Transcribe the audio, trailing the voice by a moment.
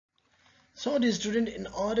So the student, in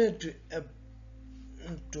order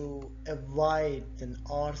to avoid an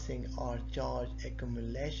arcing or charge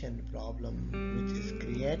accumulation problem which is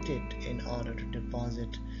created in order to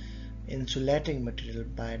deposit insulating material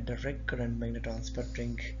by direct current magnetron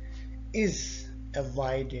sputtering, is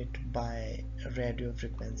avoided by radio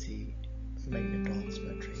frequency magnetron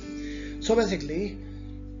sputtering. So basically,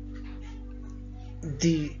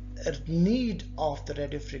 the need of the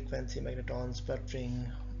radio frequency magnetron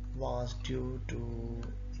sputtering was due to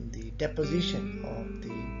the deposition of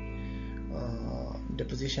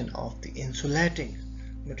the insulating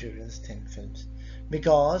materials, thin films,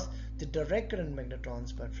 because the direct current magnetron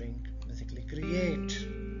sputtering basically create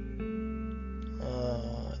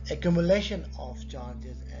accumulation of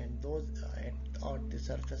charges, and those at the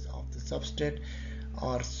surface of the substrate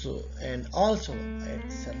and also at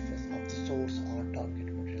the surface of the source or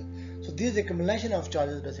target material. So these accumulation of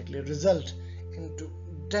charges basically result into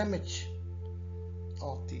damage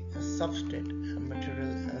of the substrate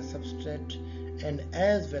and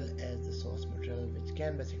as well as the source material, which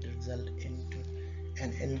can basically result into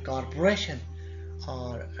an incorporation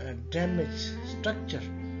or a damaged structure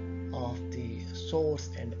of the source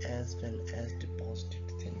and as well as deposited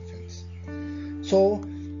thin films. So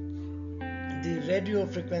the radio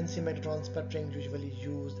frequency magnetron sputtering usually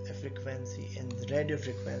use a frequency in the radio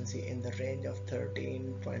frequency in the range of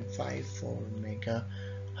 13.54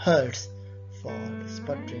 megahertz for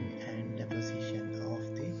sputtering and deposition of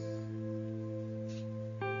the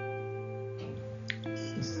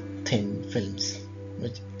thin films,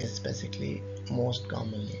 which is basically most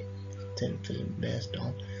commonly thin film based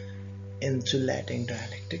on insulating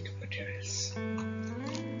dielectric materials.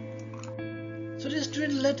 So the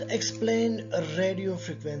student, let's explain a radio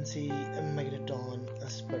frequency magnetron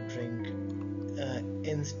sputtering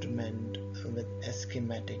instrument with a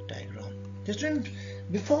schematic diagram. The student,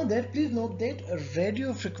 before that, please note that a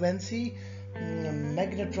radio frequency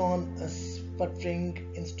magnetron sputtering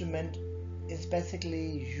instrument is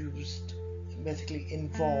basically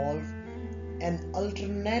involve an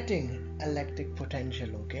alternating electric potential.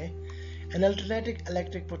 Okay, an alternating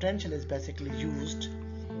electric potential is basically used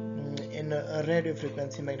in a radio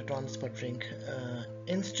frequency magnetron sputtering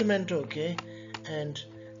instrument. Okay, and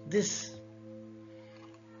this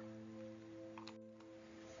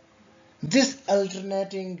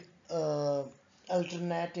alternating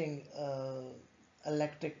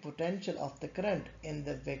electric potential of the current in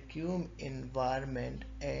the vacuum environment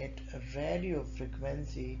at radio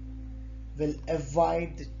frequency will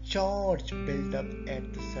avoid the charge buildup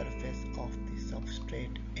at the surface of the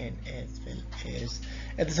substrate and as well as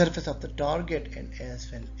at the surface of the target and as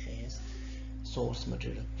well as source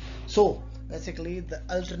material. So basically, the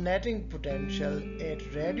alternating potential at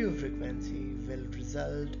radio frequency will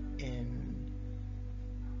result in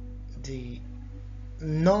the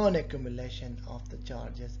non-accumulation of the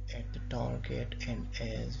charges at the target and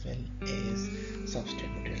as well as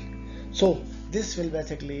substrate material. So this will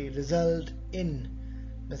basically result in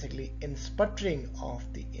sputtering of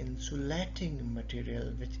the insulating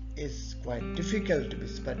material, which is quite difficult to be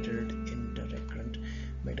sputtered in direct current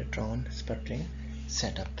magnetron sputtering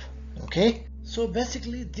setup. Okay, so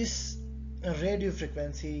basically this radio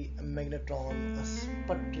frequency magnetron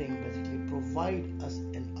sputtering basically provide us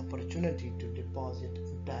an opportunity to deposit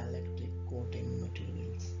dielectric coating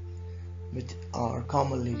materials, which are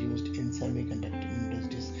commonly used in semiconductor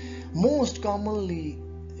industries. Most commonly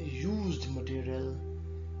used material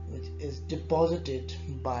which is deposited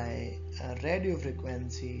by a radio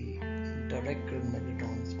frequency direct current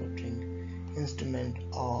magnetron sputtering instrument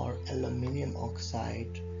are aluminum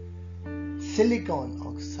oxide, silicon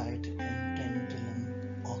oxide and tantalum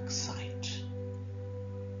oxide.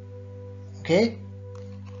 Okay,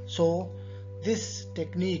 so this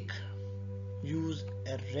technique use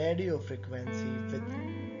a radio frequency with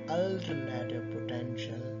alternative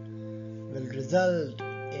potential will result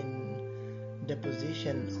in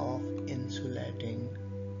deposition of insulating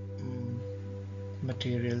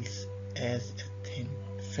materials as a thin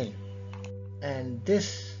film, and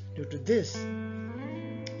due to this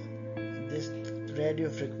radio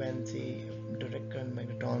frequency direct current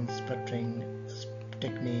magnetron sputtering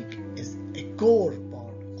technique is a core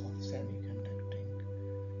part of semiconducting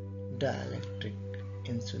dielectric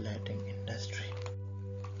insulating industry.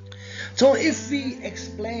 So if we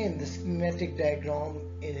explain the schematic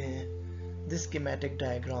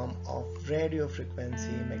diagram of radio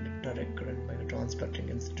frequency direct current magnetron sputtering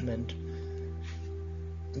instrument,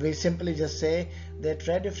 we simply just say that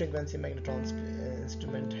radio frequency magnetron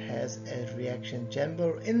instrument has a reaction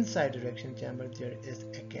chamber. Inside the reaction chamber there is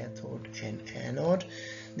a cathode and anode.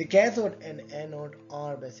 The cathode and anode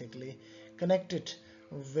are basically connected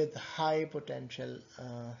with high potential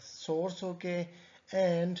source, okay,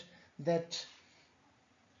 and that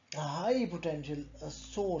high potential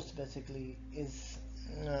source basically is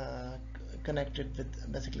uh, connected with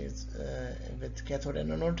with cathode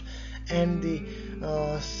and anode, and the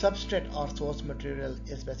substrate or source material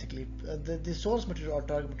is basically the source material or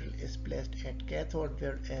target material is placed at cathode,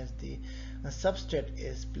 whereas the substrate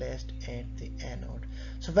is placed at the anode.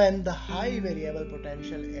 So when the high variable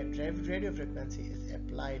potential at radio frequency is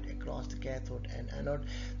applied across the cathode and anode,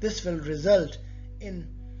 this will result in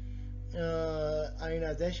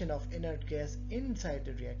ionization of inert gas inside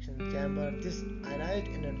the reaction chamber. This ionized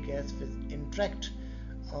inert gas will interact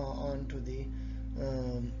onto the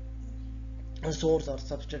source or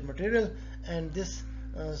substrate material, and this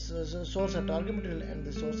source or target material and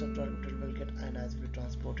the source of target material will get ionized, will be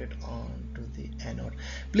transported onto the anode.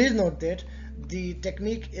 Please note that the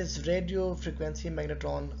technique is radio frequency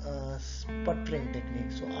magnetron sputtering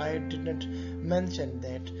technique. So I did not mention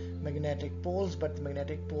that magnetic poles, but the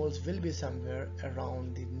magnetic poles will be somewhere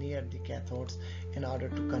around near the cathodes in order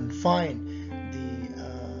to confine the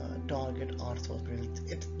target or source material.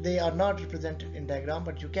 They are not represented in diagram,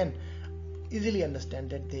 but you can easily understand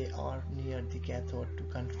that they are near the cathode to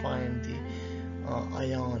confine the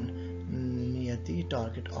ion near the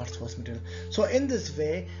target or source material. So in this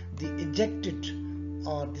way, the ejected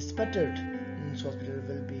or the sputtered source material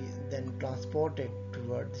will be then transported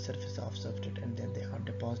toward the surface of substrate, and then they are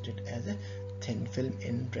deposited as a thin film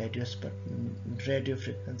in radio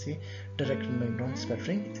frequency directed magnetron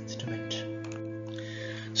sputtering instrument.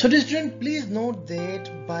 So dear student, please note that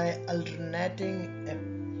by alternating a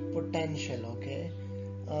potential, okay,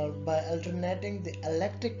 by alternating the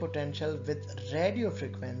electric potential with radio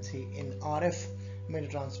frequency in RF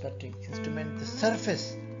magnetron sputtering instrument, the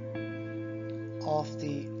surface of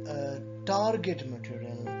the target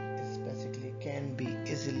material is basically can be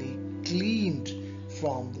easily cleaned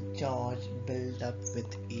from the charge built up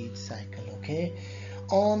with each cycle, okay.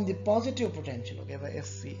 On the positive potential, okay, but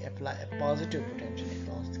if we apply a positive potential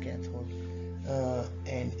across the cathode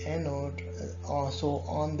and anode, also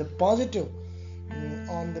on the positive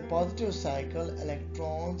cycle,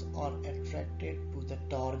 electrons are attracted to the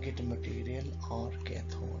target material or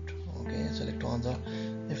cathode, okay. So electrons are,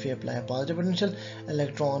 if we apply a positive potential,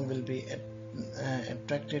 electron will be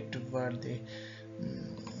attracted toward the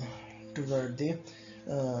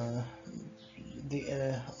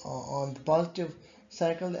on the positive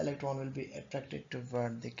cycle, the electron will be attracted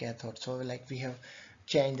toward the cathode. So like we have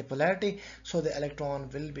changed the polarity, so the electron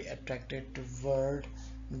will be attracted toward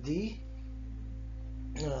the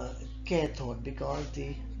cathode because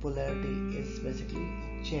the polarity is basically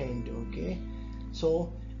changed, okay.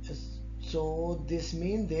 So this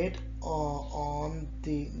means that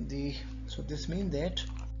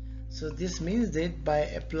this means that by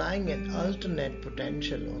applying an alternate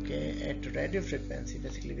potential, okay, at radio frequency,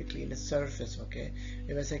 basically we clean the surface, okay.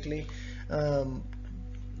 We basically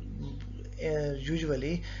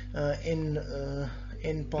usually in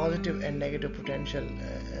positive and negative potential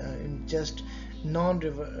in just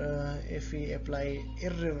if we apply a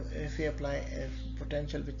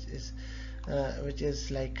potential which is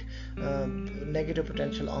like negative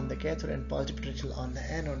potential on the cathode and positive potential on the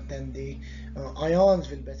anode, then the ions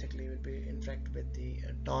will be interact with the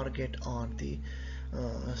target or the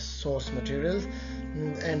source materials,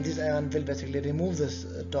 and this ion will basically remove this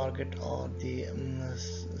target or the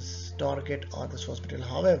source material.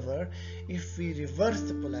 However, if we reverse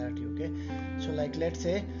the polarity, okay, so like let's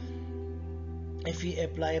say if we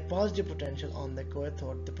apply a positive potential on the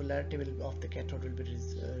cathode, the polarity of the cathode will be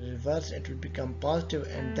reversed, it will become positive,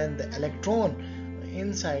 and then the electron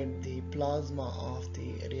inside the plasma of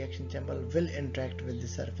the reaction chamber will interact with the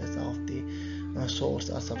surface of the source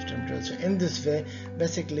or substrate material. So in this way,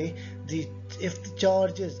 basically if the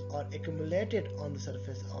charges are accumulated on the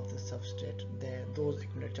surface of the substrate, then those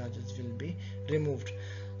accumulated charges will be removed.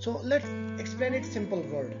 So let's explain it simple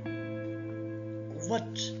word. What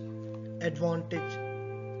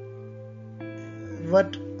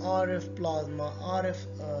RF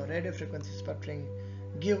radio frequency sputtering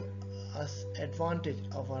give us advantage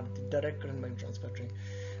over the direct current magnetron sputtering.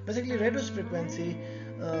 Basically, radio frequency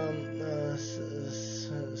direct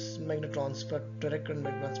current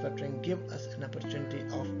magnetron sputtering give us an opportunity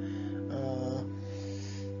of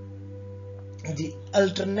the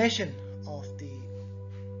alternation of the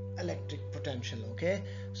electric potential, okay.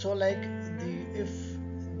 So like if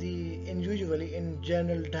usually in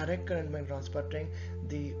general direct current magnetron sputtering,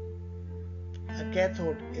 the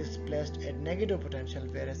cathode is placed at negative potential,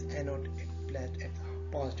 whereas anode is placed at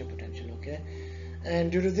positive potential. Okay,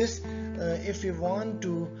 and due to this, if you want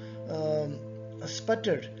to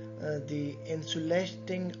sputter the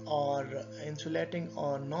insulating or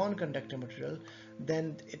non-conducting material,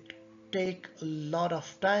 then it take a lot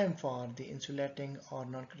of time for the insulating or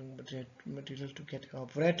non-conducting material to get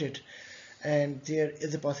evaporated, and there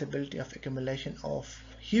is a possibility of accumulation of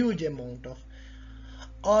huge amount of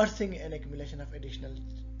earthing and accumulation of additional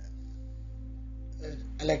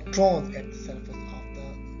electrons at the surface of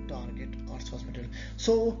the target or source material.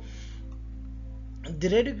 So the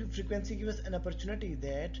radio frequency gives us an opportunity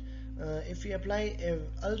that if we apply an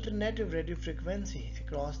alternative radio frequency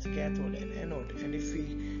across the cathode and anode, and if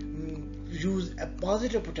we use a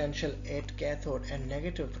positive potential at cathode and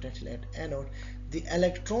negative potential at anode, the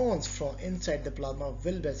electrons from inside the plasma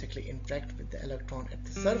will basically interact with the electron at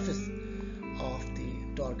the surface of the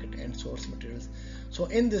target and source materials. So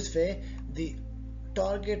in this way, the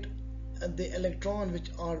target the electron which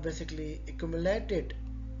are basically accumulated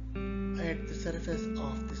at the surface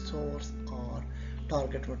of the source or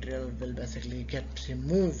target material will basically get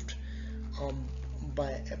removed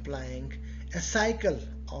by applying a cycle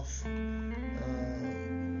of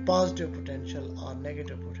positive potential or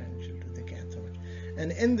negative potential to the cathode.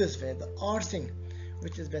 And in this way, the earthing,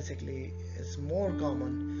 which is basically more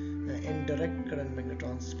common in direct current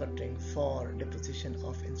magnetron sputtering for deposition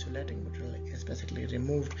of insulating material, is basically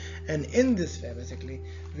removed, and in this way basically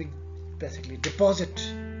we deposit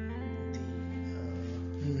the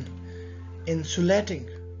insulating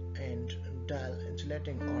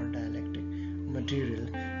or dielectric material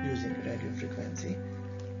using radio frequency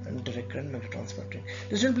and direct current magnetron sputtering.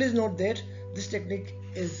 Please note that this technique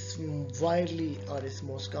is widely or is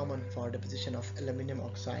most common for deposition of aluminum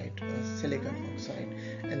oxide, silicon oxide,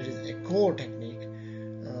 and it is a core technique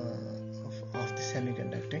of the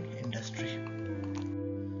semiconducting industry.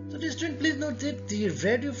 So please note that the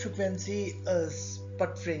radio frequency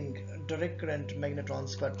sputtering, direct current magnetron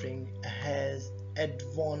sputtering, has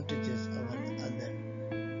advantages over other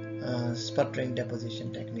sputtering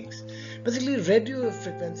deposition techniques. Basically, radio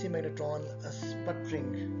frequency magnetron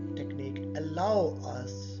sputtering technique allow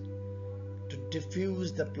us to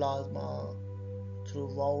diffuse the plasma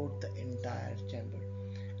throughout the entire chamber.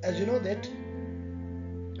 As you know that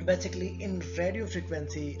basically in radio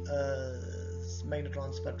frequency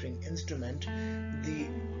magnetron sputtering instrument, the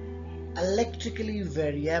electrically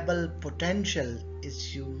variable potential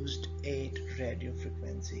is used at radio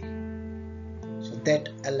frequency. So that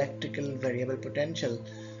electrical variable potential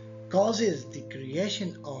causes the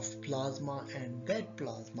creation of plasma, and that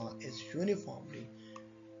plasma is uniformly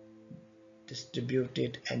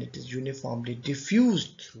distributed and it is uniformly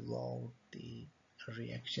diffused throughout the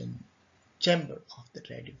reaction chamber of the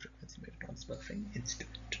radio frequency magnetron sputtering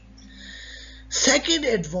instrument. Second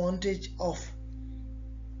advantage of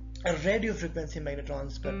a radio frequency magnetron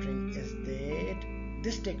sputtering is that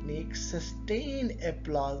this technique sustains a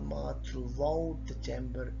plasma throughout the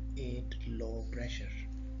chamber at low pressure.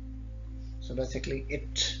 So basically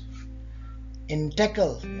it intact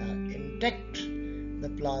the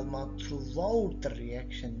plasma throughout the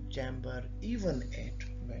reaction chamber, even at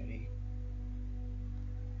very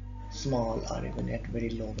small or even at very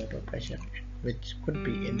low vapor pressure, which could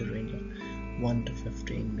be in the range of 1 to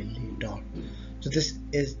 15 millitorr. So this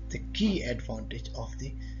is the key advantage of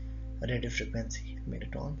the radio frequency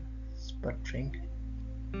magnetron sputtering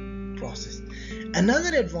process.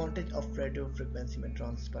 Another advantage of radio frequency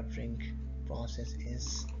magnetron sputtering process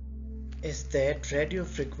is that radio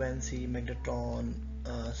frequency magnetron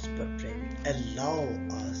sputtering allow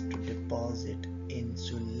us to deposit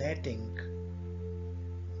insulating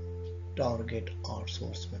target or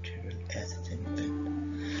source material as its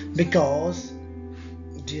intent. Because,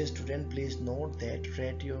 dear student, please note that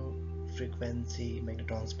radio frequency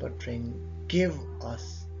magnetron sputtering give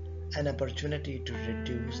us an opportunity to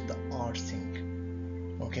reduce the earthing.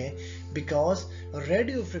 Okay, because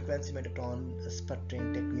radio frequency magnetron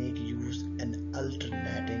sputtering technique use an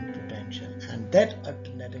alternating potential, and that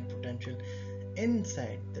alternating potential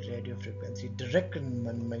inside the radio frequency direct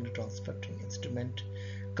magnetron sputtering instrument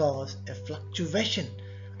cause a fluctuation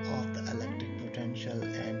of the electric potential,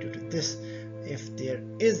 and due to this, if there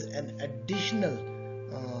is an additional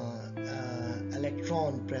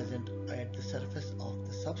electron present at the surface of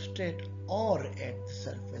the substrate or at the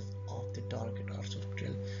surface of the target or source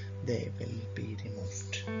material, they will be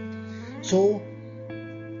removed. So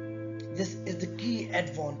this is the key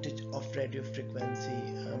advantage of radio frequency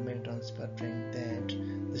magnetron sputtering, that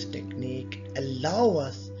this technique allow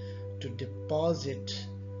us to deposit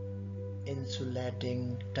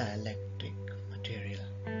insulating dielectric material,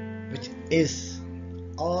 which is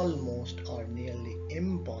almost or nearly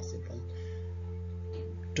impossible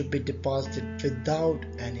to be deposited without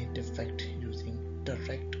any defect using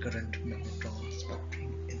direct current magnetron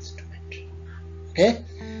sputtering instrument. Okay,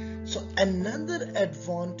 so another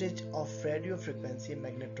advantage of radio frequency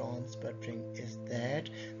magnetron sputtering is that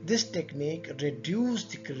this technique reduces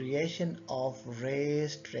the creation of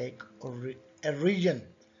raised track region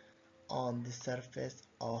on the surface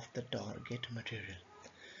of the target material.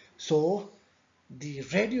 So the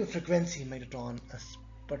radio frequency magnetron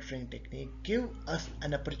sputtering technique gives us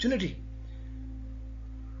an opportunity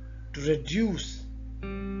to reduce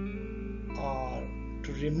or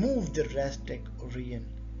to remove the rest track region,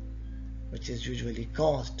 which is usually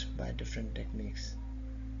caused by different techniques.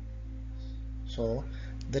 So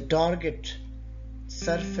the target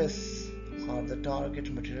surface or the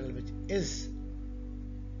target material which is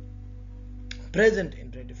present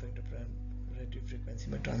in radio frequency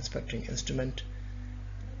magnetron sputtering instrument,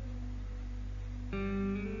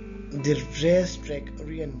 the raised track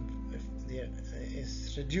region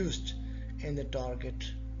is reduced in the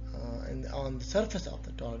target on the surface of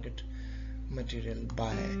the target material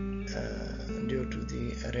by due to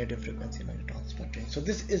the radio frequency magnetron sputtering. So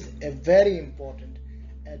this is a very important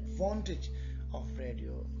advantage of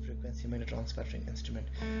radio frequency magnetron sputtering instrument,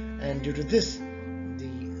 and due to this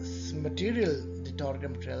the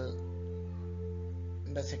target material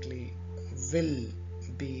basically will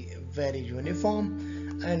be very uniform,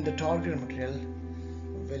 and the target material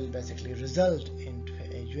will basically result into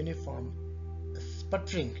a uniform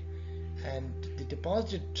sputtering, and the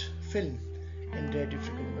deposit film in radio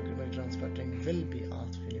frequency magnetron sputtering will be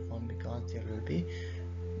also uniform, because there will be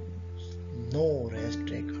no rest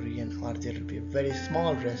track region, or there will be a very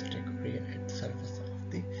small rest track region at the surface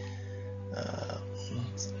of the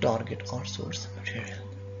target or source material.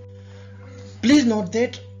 Please note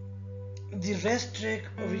that the rest track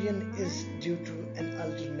region is due to an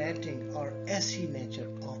alternating or AC nature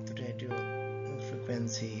of the radio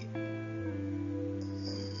frequency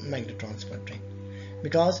magnetron sputtering,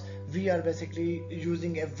 because we are basically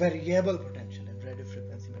using a variable potential in radio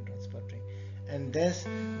frequency magnetron sputtering, and this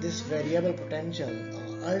variable potential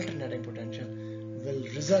or alternating potential will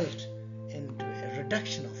result into a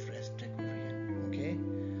reduction of rest track region, okay,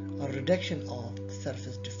 or reduction of the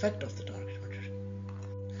surface defect of the target material.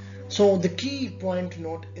 So the key point to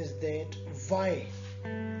note is that why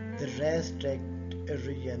the rest track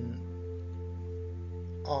region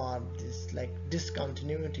or this like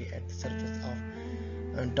discontinuity at the surface of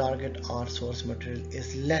target or source material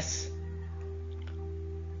is less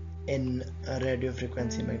in radio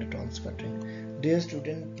frequency magnetron sputtering. Dear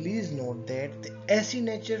student, please note that the AC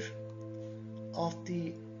nature of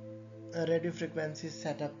the radio frequency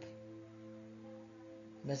setup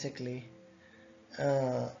basically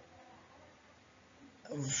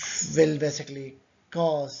will basically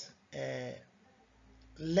cause a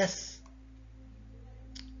less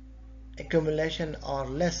accumulation or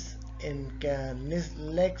less interaction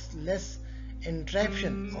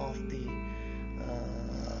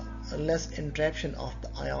of the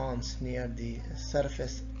ions near the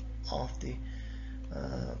surface of the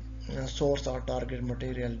source or target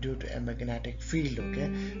material due to a magnetic field, okay,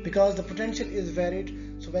 because the potential is varied.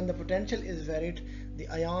 So when the potential is varied, the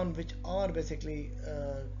ion which are basically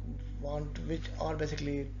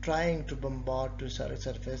trying to bombard to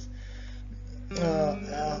surface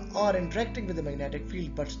are interacting with the magnetic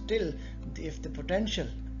field, but still if the potential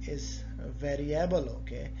is variable,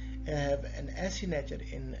 okay, have an AC nature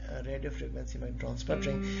in radio frequency magnetron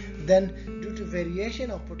sputtering, then due to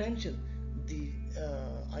variation of potential, the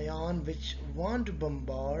ion which want to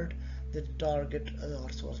bombard the target or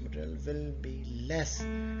source material will be less,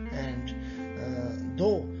 and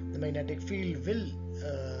though the magnetic field will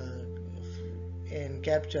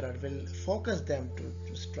capture or will focus them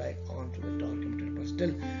to strike onto the target material, but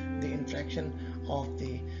still the interaction of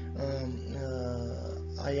the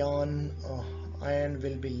ion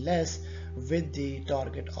will be less with the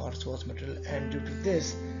target or source material, and due to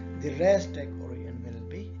this the rest track region will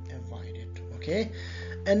be avoided, okay.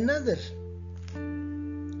 Another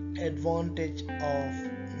advantage of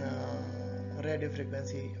radio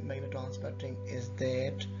frequency magnetron sputtering is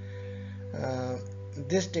that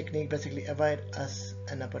this technique basically avoids us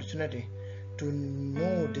an opportunity to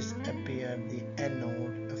disappear the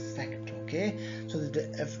anode effect, okay. So the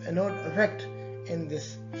anode effect in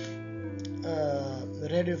this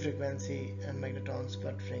radio frequency magnetron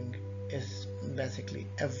sputtering is basically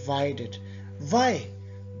avoided. Why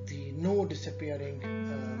the no disappearing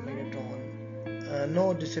magnetron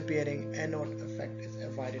no disappearing anode effect is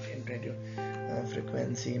avoided in radio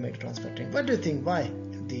frequency magnetron sputtering. What do you think? Why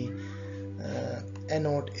the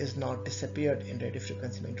anode is not disappeared in radio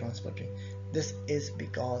frequency magnetron sputtering? This is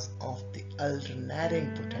because of the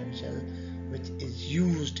alternating potential which is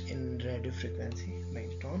used in radio frequency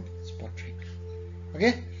magnetron sputtering.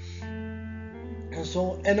 Okay,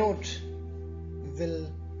 so anode will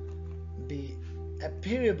be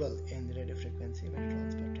appearable in the radio frequency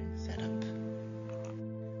magnetron sputtering setup.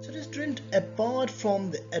 So student, apart from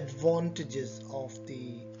the advantages of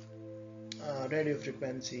the radio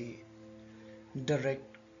frequency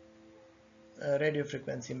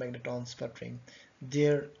magnetron sputtering,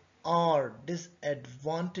 there are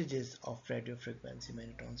disadvantages of radio frequency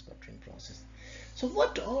magnetron sputtering process. So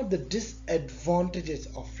what are the disadvantages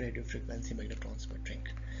of radio frequency magnetron sputtering?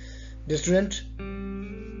 The student, the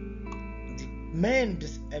main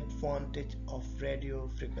disadvantage of radio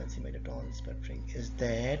frequency magnetron sputtering is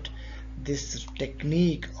that this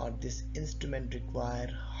technique or this instrument require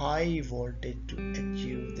high voltage to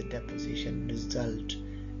achieve the deposition result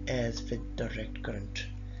as with direct current.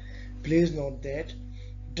 Please note that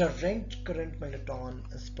direct current magnetron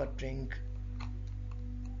sputtering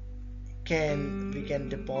we can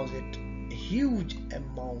deposit a huge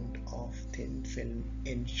amount of thin film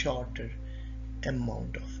in shorter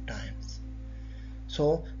amount of times.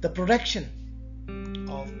 So the production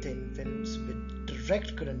of thin films with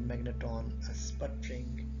direct current magnetron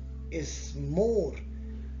sputtering is more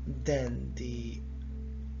than the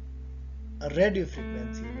radio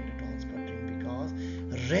frequency magnetron sputtering, because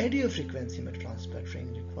radio frequency magnetron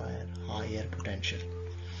sputtering require higher potential.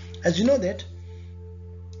 As you know that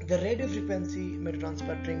the radio frequency magnetron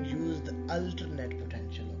sputtering used the alternate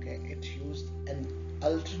potential. Okay, it used an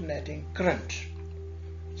alternating current.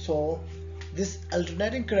 So this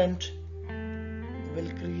alternating current will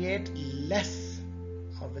create less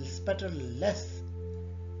or will sputter less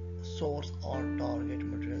source or target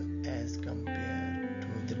material as compared to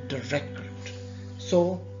the direct current.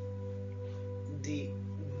 So the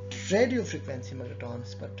radio frequency magnetron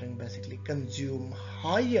sputtering basically consume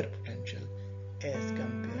higher potential as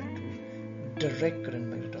compared to direct current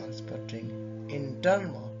magnetron sputtering in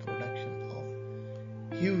terms of production of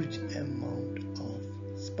huge amount of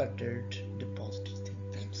sputtered deposited thin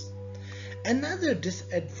films. Another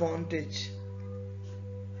disadvantage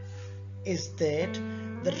is that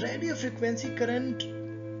the radio frequency current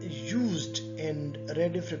used in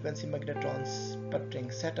radio frequency magnetron sputtering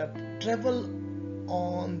setup travel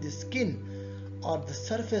on the skin or the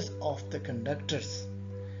surface of the conductors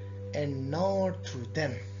and not through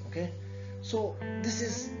them. Okay, so this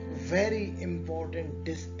is very important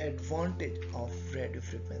disadvantage of radio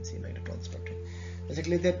frequency magnetron sputtering.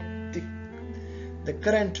 Basically that the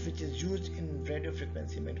current which is used in radio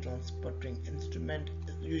frequency magnetron sputtering instrument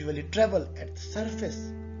usually travel at the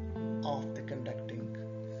surface of the conducting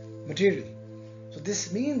material. So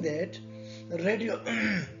this means that the radio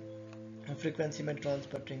frequency magnetron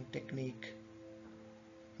sputtering technique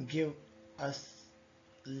give us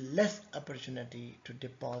less opportunity to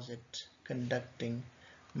deposit conducting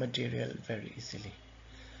material very easily.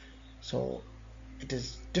 So it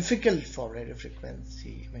is difficult for radio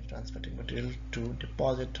frequency magnetron sputtering material to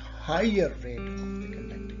deposit higher rate of the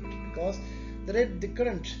conducting material, because the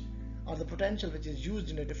current or the potential which is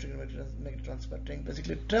used in radio frequency magnetron sputtering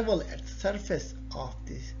basically travel at the surface of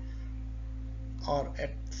this or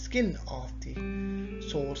at the skin of the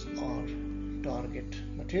source or target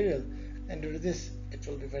material, and due to this it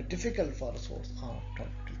will be very difficult for a source or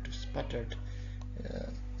target to sputter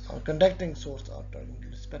or conducting source or target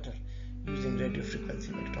to sputter using radio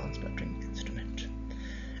frequency magnetron sputtering instrument.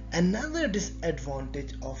 Another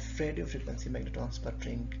disadvantage of radio frequency magnetron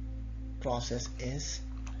sputtering process is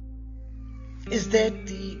that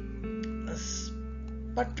the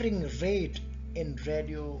sputtering rate in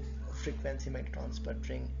radio frequency magnetron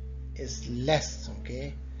sputtering is less.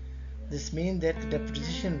 Okay, this means that the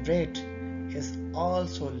deposition rate is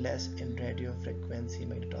also less in radio frequency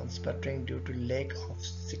magnetron sputtering due to lack of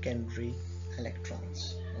secondary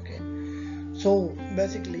electrons. Okay, so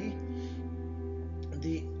basically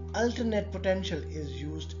the alternate potential is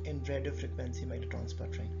used in radio frequency magnetron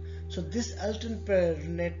sputtering. So this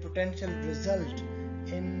alternate potential result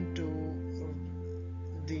into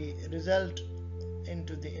the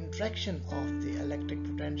interaction of the electric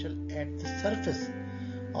potential at the surface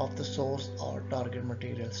of the source or target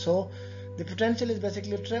material. So the potential is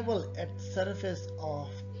basically travel at the surface of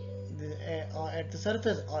the or at the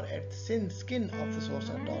skin of the source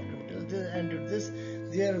or target material, and due to this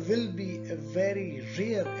there will be a very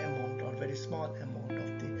rare amount or very small amount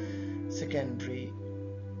of the secondary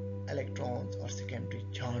electrons or secondary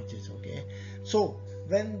charges. Okay, so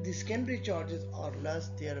when the secondary charges are less,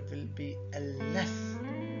 there will be a less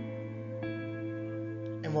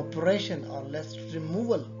evaporation or less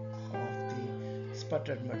removal of the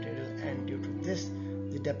sputtered material, and due to this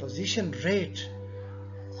the deposition rate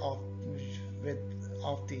of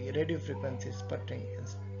the radio frequency sputtering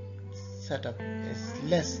setup is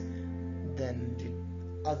less than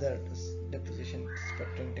the other deposition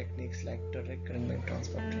sputtering techniques like direct current magnetron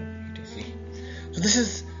sputtering, etc. So this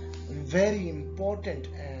is very important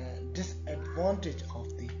disadvantage of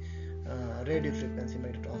the radio frequency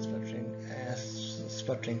magnetron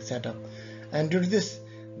sputtering setup, and due to this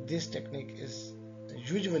technique is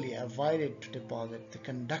usually avoided to deposit the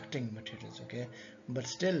conducting materials. Okay, but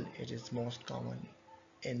still it is most common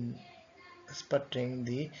in sputtering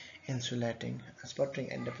and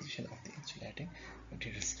deposition of the insulating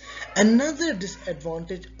materials. Another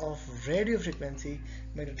disadvantage of radio frequency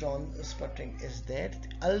magnetron sputtering is that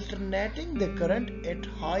alternating the current at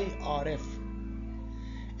high RF,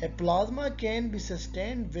 a plasma can be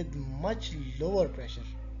sustained with much lower pressure.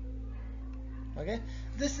 Okay,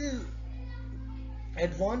 this is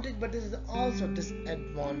advantage, but this is also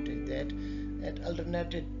disadvantage, that at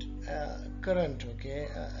alternated current, okay,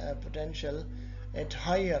 potential at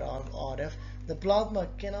higher RF, the plasma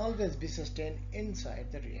can always be sustained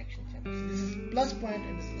inside the reaction chamber. So this is plus point,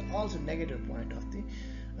 and this is also negative point of the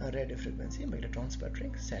radio frequency magnetron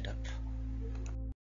sputtering setup.